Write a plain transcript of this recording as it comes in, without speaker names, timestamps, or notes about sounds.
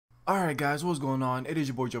Alright guys, what's going on? It is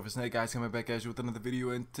your boy Zofia, guys, coming back at you with another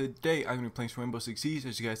video, and today I'm going to be playing some Rainbow Six Siege,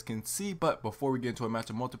 as you guys can see. But before we get into a match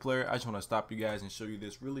of multiplayer, I just want to stop you guys and show you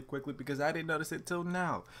this really quickly because I didn't notice it till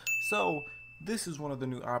now. So this is one of the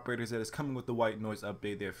new operators that is coming with the white noise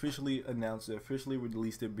update. They officially announced it, officially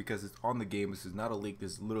released it because it's on the game. This is not a leak,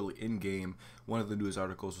 this is literally in game. One of the news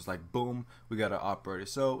articles was like, boom, we got an operator.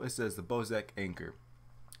 So it says the Bozak Anchor.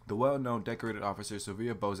 The well-known decorated officer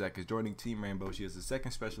Zofia Bozak is joining Team Rainbow. She is the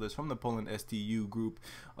second specialist from the Poland STU group,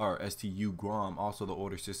 or STU Grom, also the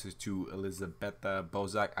older sisters to Elizabeta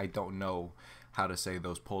Bozak. I don't know how to say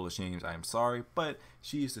those Polish names, I am sorry, but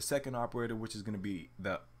she is the second operator, which is going to be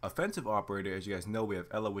the offensive operator. As you guys know, we have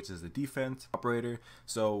Ella, which is the defense operator,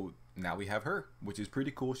 so now we have her, which is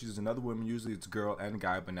pretty cool. She's another woman. Usually it's girl and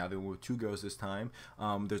guy, but now they went with two girls this time.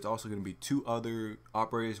 There's also going to be two other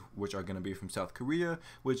operators, which are going to be from South Korea,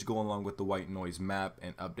 which go along with the white noise map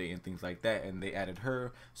and update and things like that. And they added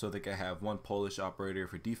her so they can have one Polish operator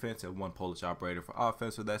for defense and one Polish operator for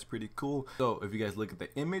offense, so that's pretty cool. So if you guys look at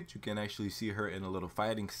the image, you can actually see her in a little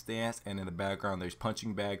fighting stance, and in the background there's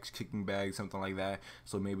punching bags, kicking bags, something like that.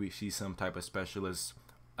 So maybe she's some type of specialist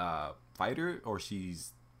fighter, or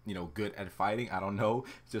she's, you know, good at fighting. I don't know.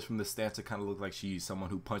 Just from the stance, it kind of looks like she's someone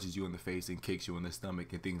who punches you in the face and kicks you in the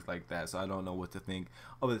stomach and things like that. So I don't know what to think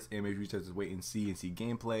of this image. We just wait and see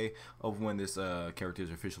gameplay of when this character is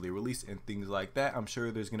officially released and things like that. I'm sure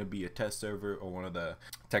there's going to be a test server or one of the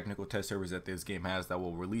technical test servers that this game has that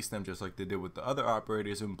will release them, just like they did with the other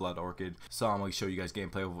operators in Blood Orchid. So I'm going to show you guys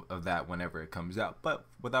gameplay of that whenever it comes out. But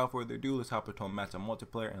without further ado, let's hop into a match on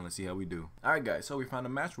multiplayer and let's see how we do. Alright guys, so we found a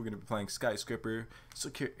match. We're going to be playing Skyscraper,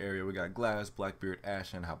 Secure Area. We got Glass, Blackbeard,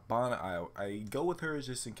 Ash, and Habana. I go with her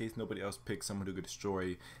just in case nobody else picks someone who could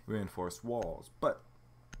destroy reinforced walls. But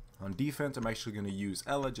on defense, I'm actually going to use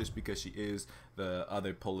Ella just because she is the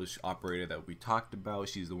other Polish operator that we talked about.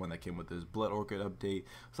 She's the one that came with this Blood Orchid update.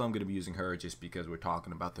 So I'm going to be using her just because we're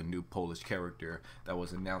talking about the new Polish character that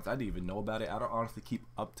was announced. I didn't even know about it. I don't honestly keep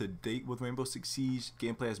up to date with Rainbow Six Siege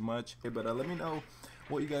gameplay as much. But let me know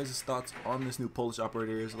what you guys' thoughts on this new Polish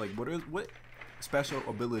operator is. Like, what special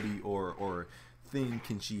ability or thing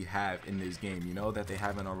can she have in this game, you know, that they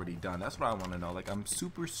haven't already done? That's what I want to know. Like, I'm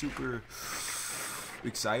super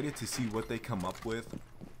excited to see what they come up with,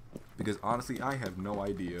 because honestly I have no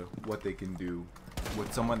idea what they can do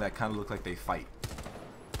with someone that kind of looks like they fight.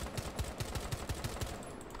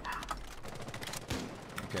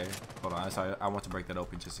 Okay, hold on, sorry, I want to break that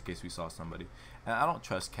open just in case we saw somebody. And I don't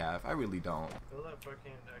trust Cav, I really don't.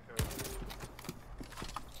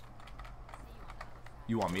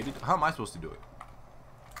 You want me to? How am I supposed to do it?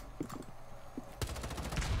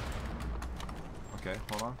 Okay,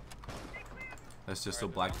 hold on. That's just a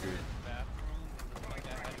Blackbeard.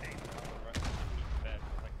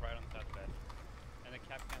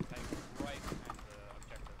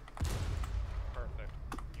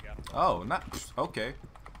 Oh, not okay.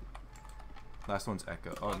 Last one's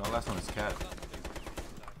Echo. Oh no, last one is Cat.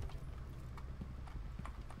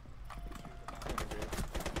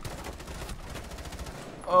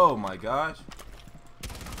 Oh my gosh.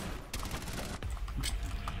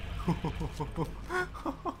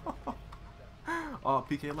 Oh,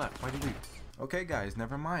 PK left. Why did we? Okay, guys,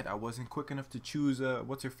 never mind. I wasn't quick enough to choose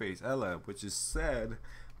what's her face, Ella, which is sad.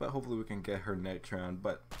 But hopefully we can get her next round.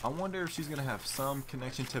 But I wonder if she's gonna have some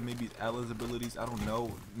connection to maybe Ella's abilities. I don't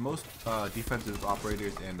know. Most defensive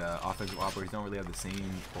operators and offensive operators don't really have the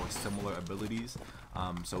same or similar abilities.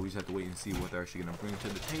 So we just have to wait and see what they're actually gonna bring to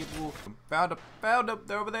the table. Found up.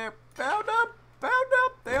 They're over there. Found up.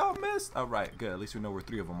 They all missed. All right, good. At least we know where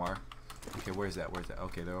three of them are. Okay, where's that?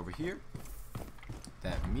 Okay, they're over here.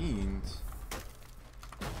 That means...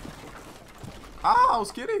 Ah, I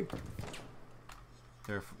was kidding.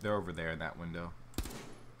 They're over there in that window.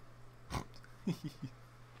 Wait,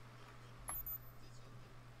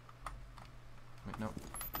 no.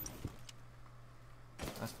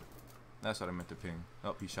 That's what I meant to ping.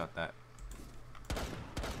 Oh, he shot that.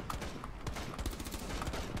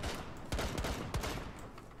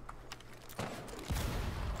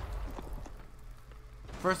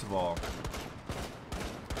 First of all,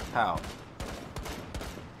 how?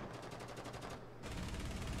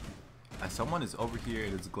 Someone is over here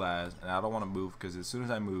and it's Glass, and I don't want to move because as soon as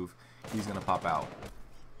I move, he's gonna pop out.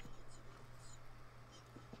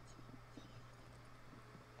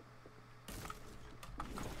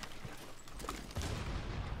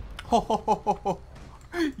 Oh,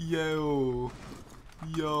 yo.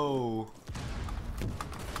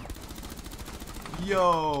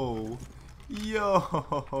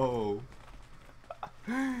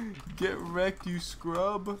 Get wrecked, you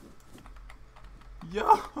scrub.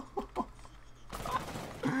 Yo.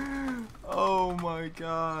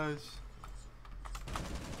 gosh.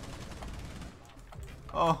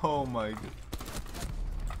 Oh my god.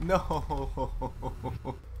 No.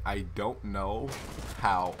 I don't know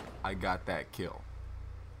how I got that kill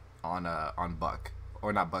on Buck,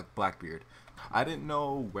 or not Buck, Blackbeard. I didn't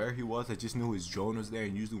know where he was. I just knew his drone was there,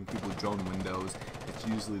 and usually when people drone windows, it's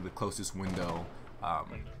usually the closest window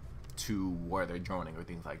to where they're droning or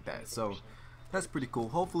things like that. So that's pretty cool.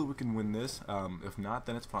 Hopefully we can win this. If not,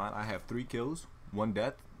 then it's fine. I have 3 kills, 1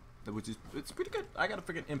 death, which is, it's pretty good. I got a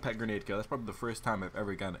freaking impact grenade kill. That's probably the first time I've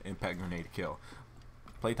ever gotten an impact grenade kill.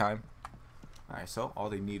 Playtime. Alright, so all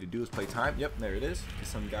they need to do is play time. Yep, there it is.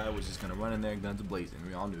 Some guy was just gonna run in there, guns blazing.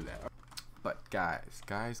 We all knew that. But guys,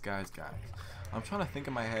 I'm trying to think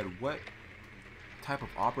in my head what type of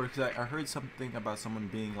operator, because I heard something about someone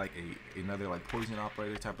being like another like poison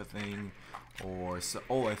operator type of thing, or so,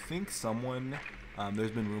 oh, I think someone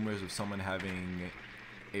there's been rumors of someone having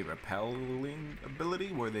a repelling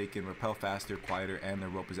ability where they can repel faster, quieter, and their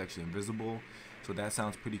rope is actually invisible. So that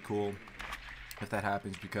sounds pretty cool if that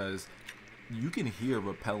happens, because you can hear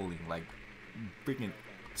repelling like freaking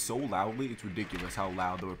so loudly. It's ridiculous how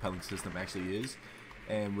loud the repelling system actually is,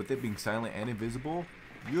 and with it being silent and invisible,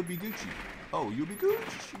 you'll be Gucci. Oh, you'll be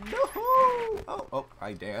Gucci. No. Oh,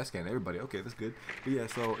 I scanned everybody. Okay, that's good. But yeah,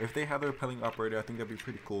 so if they have a repelling operator, I think that'd be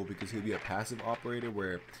pretty cool, because he'll be a passive operator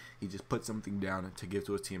where he just puts something down to give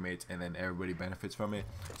to his teammates, and then everybody benefits from it.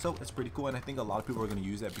 So it's pretty cool, and I think a lot of people are going to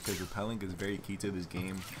use that because repelling is very key to this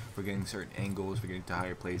game for getting certain angles, for getting to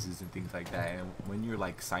higher places and things like that. And when you're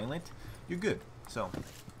like silent, you're good. So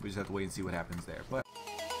we just have to wait and see what happens there. But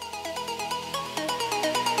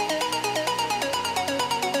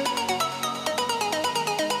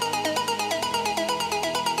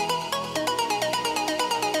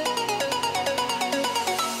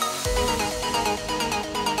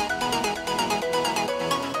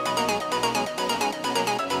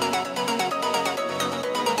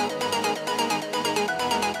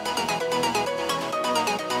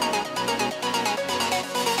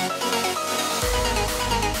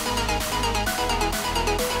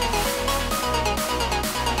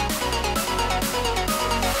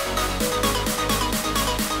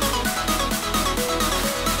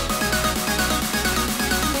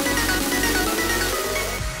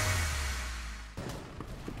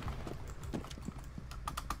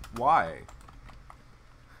why?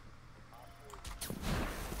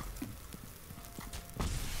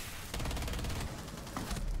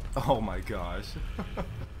 Oh my gosh.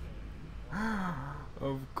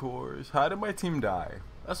 Of course. How did my team die?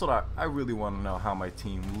 That's what I really want to know, how my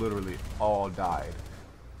team literally all died.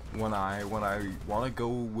 When I want to go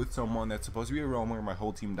with someone that's supposed to be a roamer, my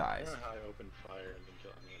whole team dies. I don't know how I opened fire and then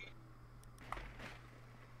kill anyone.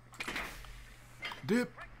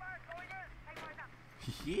 Dip.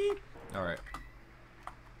 Alright.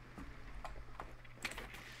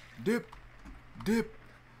 Dip,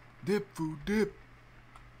 food, dip.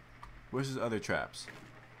 Where's his other traps?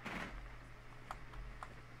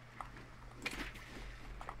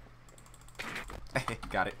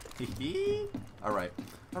 Got it. Alright.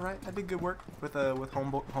 I did good work with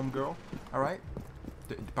homegirl. Alright.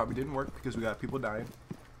 Probably didn't work because we got people dying.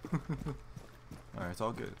 Alright, it's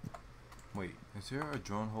all good. Wait, is there a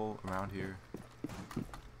drone hole around here?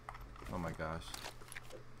 Oh my gosh.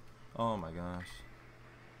 Oh my gosh.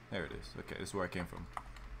 There it is. Okay, this is where I came from.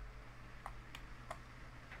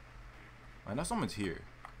 I know someone's here.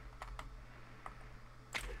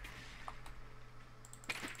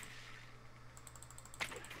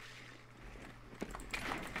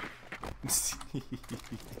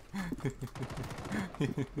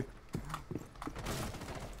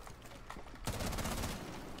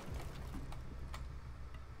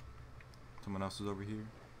 Someone else is over here.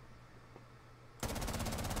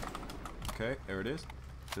 Okay, there it is.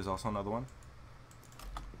 There's also another one.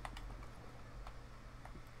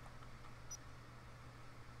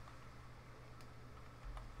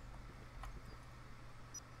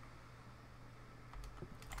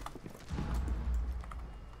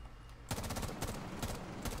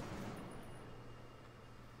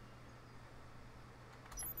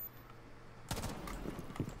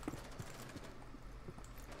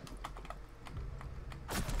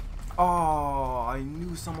 Oh, I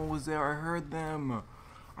knew someone was there. I heard them.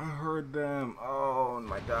 Oh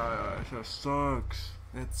my gosh, that sucks.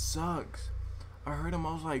 I heard them.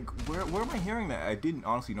 I was like, where am I hearing that? I didn't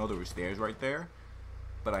honestly know there were stairs right there,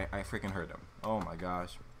 but I freaking heard them. Oh my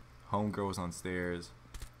gosh. Homegirl was on stairs.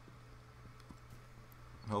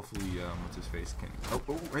 Hopefully, what's his face can. Oh,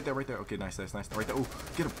 right there. Okay, nice. Right there. Oh,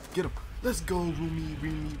 get him. Let's go,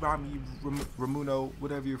 Rami, Ramuno,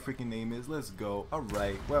 whatever your freaking name is. Let's go. All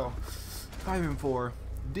right. Well, 5-4.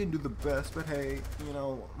 Didn't do the best, but hey, you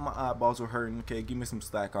know, my eyeballs were hurting. Okay, give me some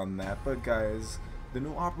slack on that. But guys, the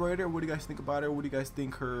new operator, what do you guys think about her? What do you guys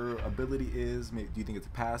think her ability is? Maybe, do you think it's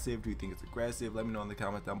passive? Do you think it's aggressive? Let me know in the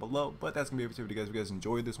comments down below. But that's gonna be everything for you guys. If you guys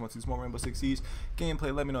enjoyed this one, see some more Rainbow Six Siege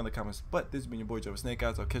gameplay, let me know in the comments. But this has been your boy Joe Snake,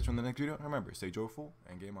 guys. I'll catch you in the next video. And remember, stay joyful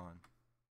and game on.